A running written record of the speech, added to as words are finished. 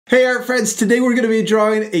Hey art friends, today we're going to be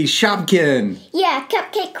drawing a Shopkin. Yeah,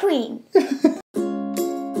 Cupcake Queen.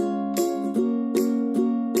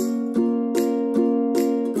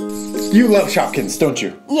 You love Shopkins, don't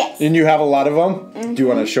you? Yes. And you have a lot of them? Mm-hmm. Do you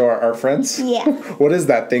want to show our art friends? Yeah. What is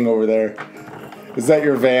that thing over there? Is that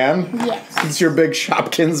your van? Yes. It's your big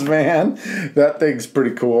Shopkins van. That thing's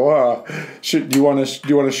pretty cool. Do you want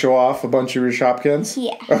to show off a bunch of your Shopkins?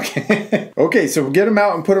 Yeah. Okay. Okay, so get them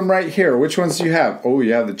out and put them right here. Which ones do you have? Oh,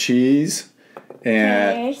 you have the cheese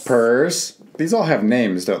and purse. These all have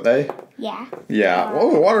names, don't they? Yeah. Yeah.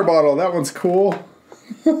 Oh, water bottle. That one's cool.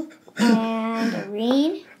 And a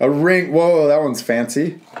ring. A ring. Whoa, that one's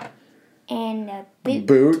fancy. And a boot.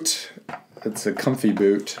 Boot. It's a comfy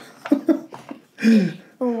boot.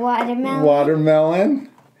 Watermelon. Watermelon.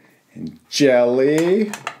 And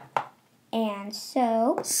jelly. And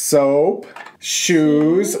soap. Soap.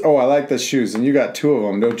 Shoes. Oh, I like the shoes. And you got two of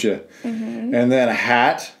them, don't you? Mm-hmm. And then a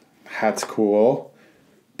hat. Hat's cool.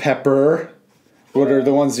 Pepper. What are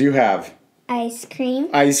the ones you have? Ice cream.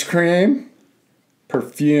 Ice cream.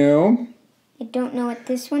 Perfume. I don't know what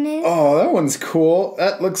this one is. Oh, that one's cool.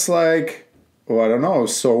 That looks like... Oh, I don't know,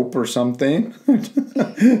 soap or something. What's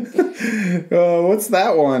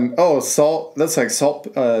that one? Oh, salt. That's like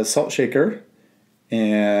salt shaker.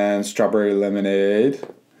 And strawberry lemonade.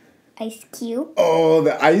 Ice cube. Oh,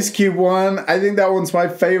 the ice cube one. I think that one's my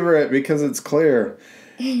favorite because it's clear.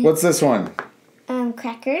 What's this one?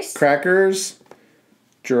 Crackers. Crackers.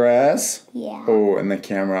 Dress. Yeah. Oh, and the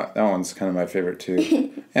camera. That one's kind of my favorite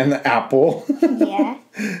too. And the apple. Yeah.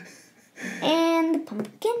 And the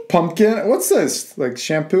pumpkin. Pumpkin? What's this? Like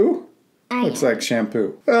shampoo? Looks like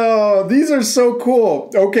shampoo. Oh, these are so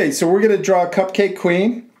cool. Okay, so we're going to draw a Cupcake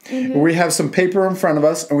Queen. Mm-hmm. We have some paper in front of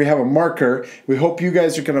us, and we have a marker. We hope you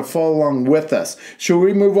guys are going to follow along with us. Should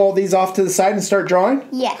we move all these off to the side and start drawing?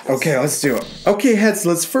 Yes. Okay, let's do it. Okay, heads,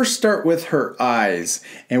 let's first start with her eyes.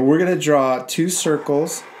 And we're going to draw two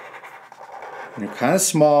circles. They're kind of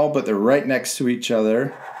small, but they're right next to each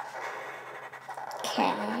other.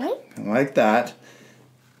 Okay. Like that.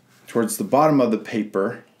 Towards the bottom of the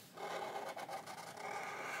paper.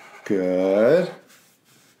 Good.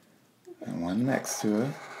 And one next to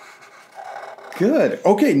it. Good.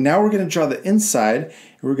 Okay, now we're going to draw the inside.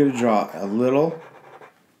 We're going to draw a little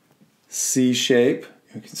C shape.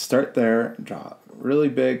 You can start there, draw really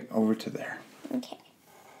big over to there. Okay.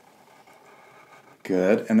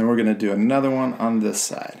 Good. And then we're going to do another one on this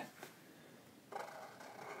side.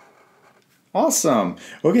 Awesome.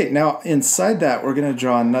 Okay, now inside that we're going to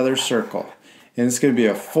draw another circle. And it's going to be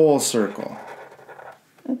a full circle.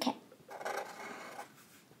 Okay.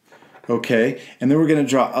 Okay, and then we're going to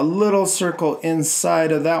draw a little circle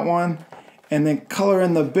inside of that one, and then color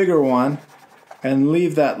in the bigger one, and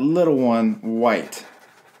leave that little one white.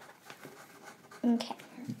 Okay.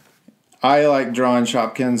 I like drawing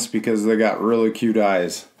Shopkins because they got really cute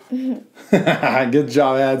eyes. Good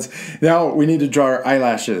job, ads. Now we need to draw her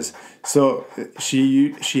eyelashes. So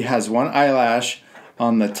she has one eyelash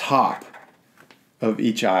on the top of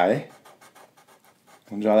each eye.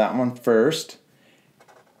 We'll draw that one first.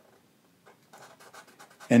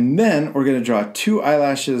 And then we're going to draw two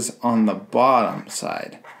eyelashes on the bottom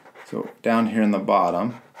side. So down here in the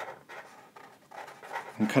bottom.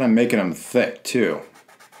 I'm kind of making them thick too.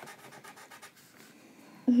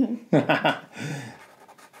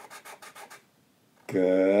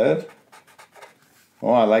 Good.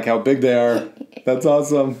 Oh, I like how big they are. That's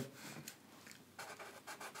awesome.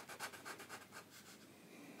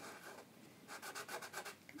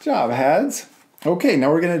 Good job, Hads. Okay, now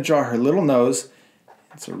we're going to draw her little nose.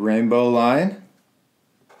 It's a rainbow line.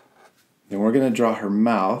 Then we're going to draw her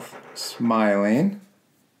mouth, smiling.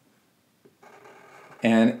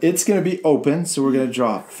 And it's going to be open, so we're going to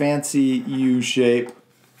draw a fancy U shape.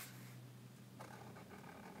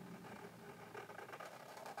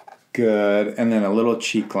 Good. And then a little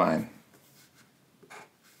cheek line.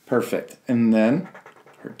 Perfect. And then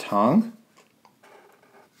her tongue.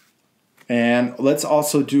 And let's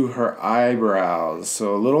also do her eyebrows.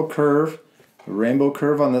 So a little curve. A rainbow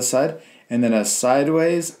curve on this side, and then a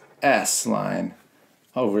sideways S line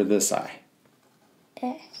over this eye.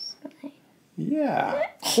 S line. Yeah.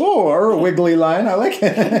 Oh, or a wiggly line. I like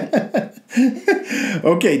it.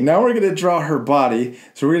 Okay, now we're going to draw her body.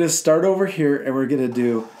 So we're going to start over here, and we're going to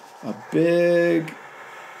do a big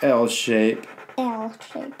L shape. L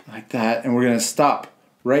shape. Like that, and we're going to stop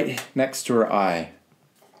right next to her eye.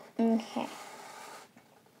 Okay.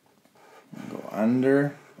 Go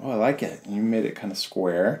under. Oh, I like it. You made it kind of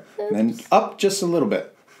square. Oops. And then up just a little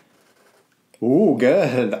bit. Ooh,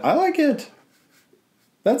 good. I like it.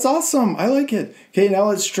 That's awesome. I like it. Okay, now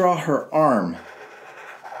let's draw her arm.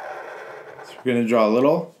 We're going to draw a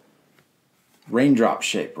little raindrop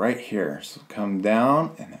shape right here. So come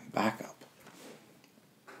down and then back up.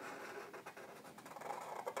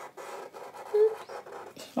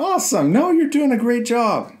 Awesome. No, you're doing a great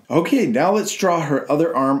job. Okay, now let's draw her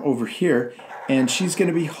other arm over here. And she's going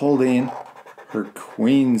to be holding her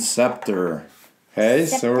queen scepter. Okay,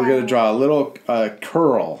 so we're going to draw a little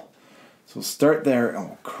curl. So we'll start there and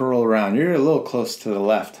we'll curl around. You're a little close to the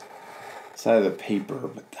left side of the paper,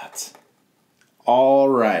 but that's all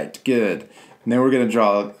right. Good. And then we're going to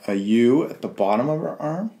draw a U at the bottom of her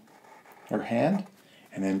arm, her hand,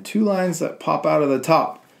 and then 2 lines that pop out of the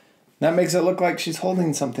top. That makes it look like she's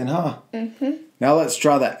holding something, huh? Mm-hmm. Now let's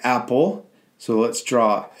draw the apple. So let's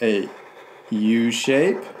draw a U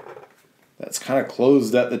shape that's kind of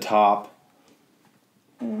closed at the top.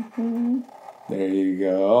 Mm-hmm. There you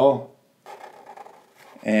go.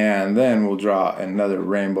 And then we'll draw another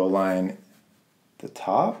rainbow line at the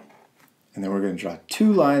top. And then we're going to draw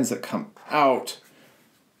 2 lines that come out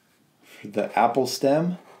for the apple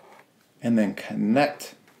stem and then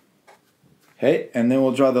connect. Okay, and then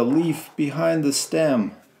we'll draw the leaf behind the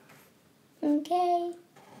stem. Okay.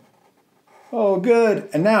 Oh, good.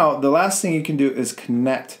 And now the last thing you can do is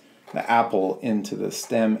connect the apple into the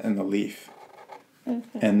stem and the leaf.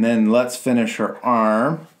 Mm-hmm. And then let's finish her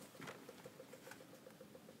arm.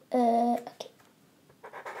 Okay.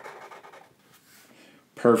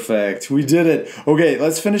 Perfect. We did it. Okay,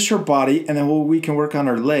 let's finish her body, and then we can work on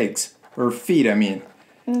her legs. Or feet, I mean.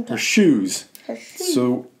 Okay. Her shoes. Her shoes.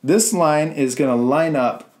 So this line is going to line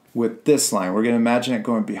up with this line. We're going to imagine it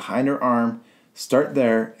going behind her arm. Start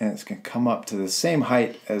there, and it's going to come up to the same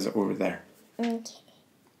height as over there. Okay.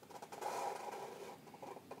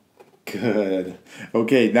 Good.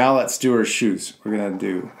 Okay, now let's do her shoes. We're going to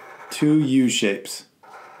do 2 U shapes.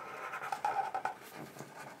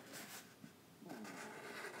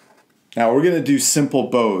 Now we're going to do simple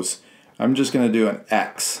bows. I'm just going to do an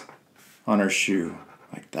X on her shoe,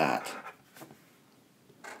 like that.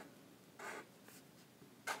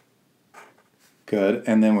 Good,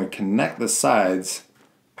 and then we connect the sides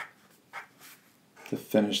to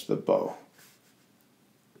finish the bow.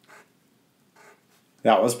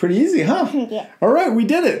 That was pretty easy, huh? Yeah. All right, we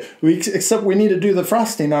did it. Except we need to do the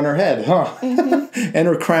frosting on her head, huh? Mm-hmm. And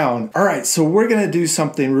her crown. All right, so we're going to do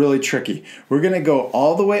something really tricky. We're going to go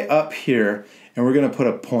all the way up here, and we're going to put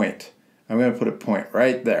a point. I'm going to put a point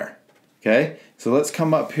right there. Okay? So let's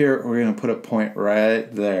come up here. We're going to put a point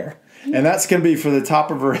right there. And that's going to be for the top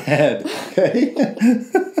of her head. Okay?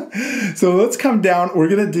 So let's come down. We're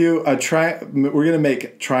going to do we're going to make a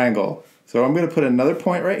triangle. So I'm going to put another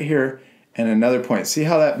point right here. And another point. See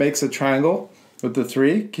how that makes a triangle with the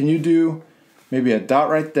 3? Can you do maybe a dot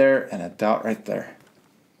right there and a dot right there?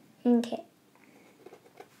 Okay.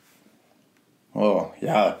 Oh,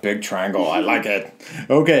 yeah, big triangle. I like it.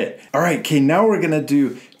 Okay. All right. Okay, now we're going to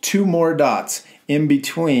do 2 more dots in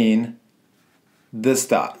between this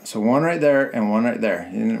dot. So 1 right there and 1 right there.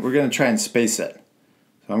 And we're going to try and space it.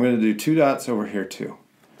 So I'm going to do 2 dots over here too.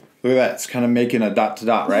 Look at that. It's kind of making a dot to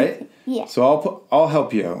dot, right? Yeah. So I'll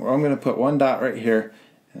help you. I'm going to put 1 dot right here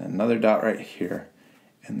and another dot right here.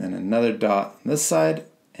 And then another dot on this side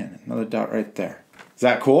and another dot right there. Is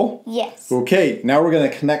that cool? Yes. Okay, now we're going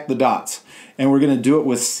to connect the dots. And we're going to do it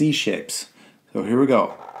with C shapes. So here we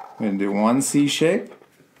go. We're going to do 1 C shape.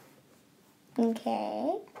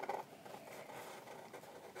 Okay.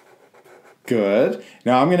 Good.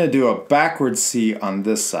 Now I'm going to do a backward C on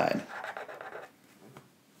this side.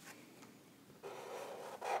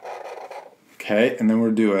 Okay, and then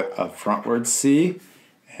we'll do a frontward C,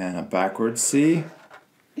 and a backward C,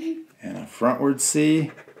 and a frontward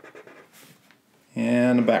C,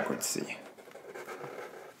 and a backward C.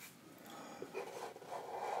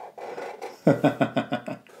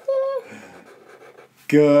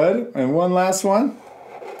 Good, and one last one.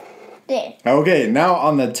 There. Okay, now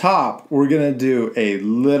on the top, we're going to do a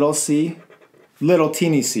little C, little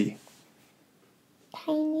teeny C.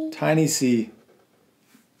 Tiny. Tiny C.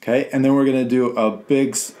 Okay, and then we're going to do a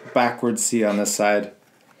big backward C on this side.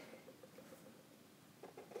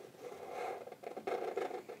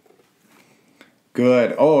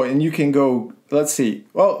 Good. Oh, and you can go, let's see.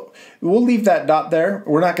 Well, we'll leave that dot there.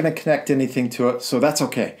 We're not going to connect anything to it, so that's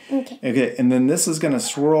okay. Okay. Okay, and then this is going to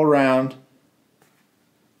swirl around.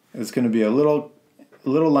 It's going to be a little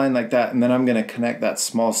line like that, and then I'm going to connect that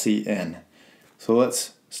small C in. So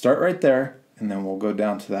let's start right there. And then we'll go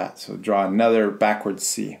down to that. So draw another backward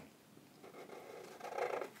C.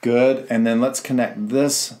 Good. And then let's connect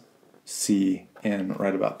this C in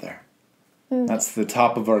right about there. That's the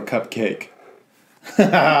top of our cupcake.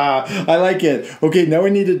 I like it. Okay, now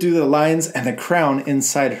we need to do the lines and the crown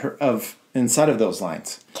inside of inside of those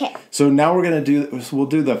lines. Okay. So now we'll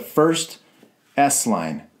do the first S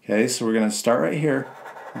line. Okay, so we're gonna start right here.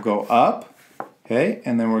 We'll go up, okay,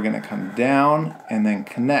 and then we're gonna come down and then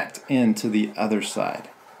connect into the other side.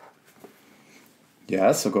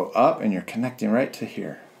 Yeah, so go up and you're connecting right to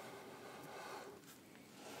here.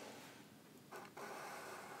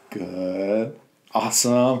 Good.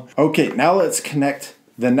 Awesome. Okay, now let's connect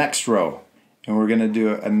the next row. And we're gonna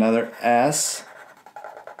do another S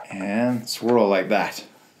and swirl like that.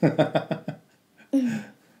 Right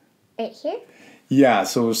here? Yeah,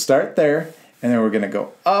 so we'll start there and then we're gonna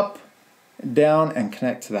go up, down, and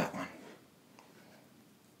connect to that one.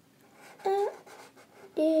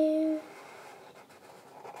 There.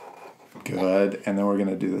 Good, and then we're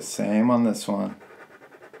gonna do the same on this one.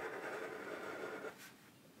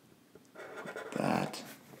 That.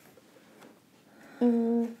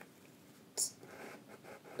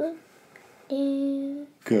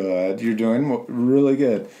 Good, you're doing really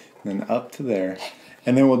good. And then up to there.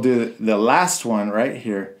 And then we'll do the last one right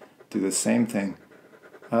here. Do the same thing.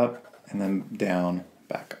 Up and then down,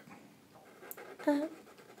 back up. Up.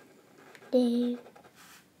 There.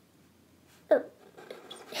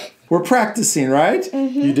 We're practicing, right?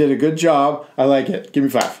 You did a good job. I like it. Give me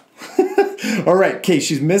 5. All right, okay,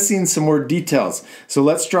 she's missing some more details. So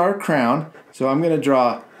let's draw her crown. So I'm going to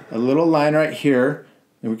draw a little line right here.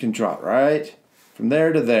 And we can draw it right from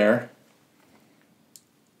there to there.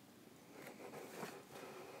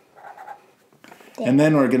 And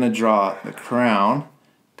then we're going to draw the crown.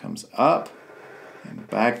 Comes up and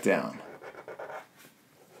back down.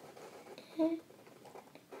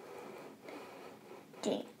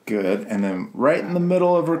 Good. And then right in the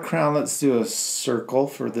middle of her crown, let's do a circle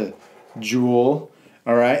for the jewel.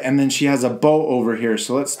 All right. And then she has a bow over here.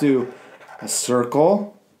 So let's do a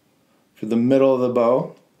circle for the middle of the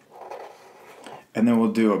bow. And then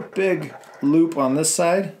we'll do a big loop on this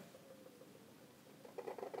side.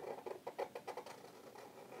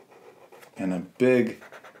 And a big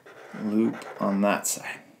loop on that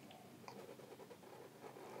side.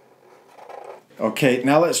 Okay,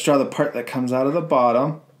 now let's draw the part that comes out of the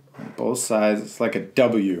bottom on both sides. It's like a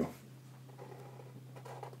W.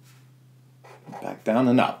 Back down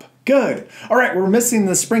and up. Good. All right, we're missing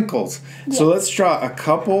the sprinkles. Yes. So let's draw a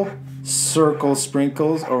couple circle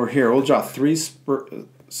sprinkles over here. We'll draw 3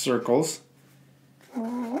 circles.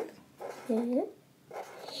 1, 2.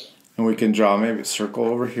 And we can draw maybe a circle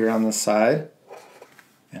over here on the side.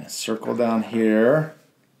 And a circle down here.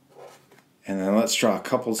 And then let's draw a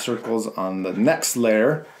couple circles on the next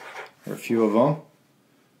layer, or a few of them.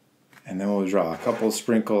 And then we'll draw a couple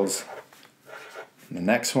sprinkles on the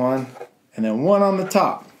next one, and then one on the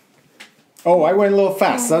top. Oh, I went a little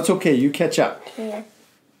fast. That's okay. You catch up. Here.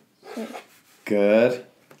 Good.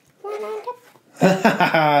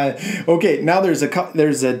 Okay, now there's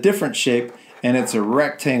a different shape, and it's a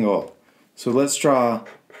rectangle. So let's draw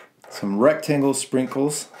some rectangle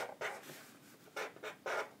sprinkles.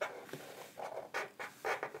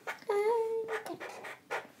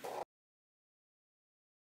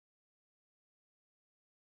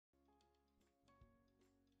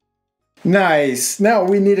 Nice. Now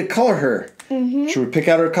we need to color her. Should we pick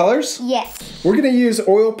out our colors? Yes. We're going to use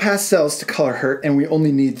oil pastels to color her, and we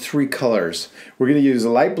only need 3 colors. We're going to use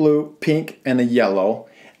a light blue, pink, and a yellow,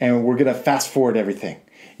 and we're going to fast forward everything.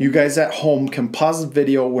 You guys at home can pause the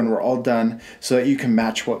video when we're all done so that you can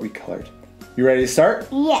match what we colored. You ready to start?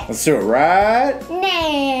 Yes. Let's do it right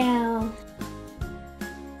now.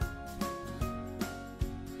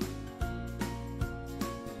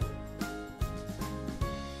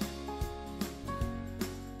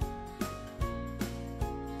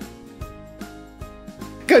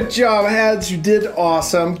 Good job, Hads. You did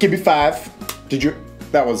awesome. Give me 5. Did you?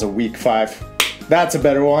 That was a weak 5. That's a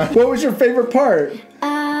better one. What was your favorite part?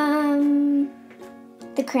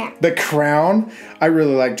 The crown. The crown? I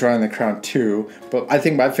really like drawing the crown too, but I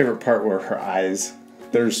think my favorite part were her eyes.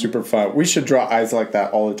 They're super fun. We should draw eyes like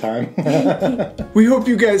that all the time. We hope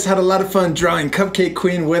you guys had a lot of fun drawing Cupcake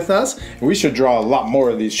Queen with us. We should draw a lot more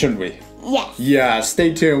of these, shouldn't we? Yes. Yeah,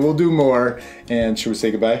 stay tuned. We'll do more. And should we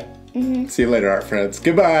say goodbye? See you later, art friends.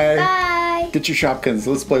 Goodbye. Bye. Get your Shopkins.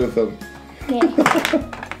 Let's play with them. Yeah.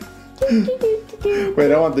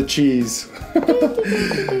 Wait, I want the cheese.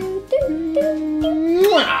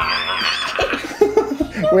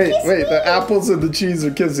 Wait, the apples and the cheese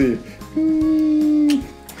are kissing.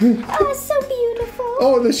 Oh, it's so beautiful.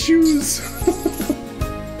 Oh, the shoes.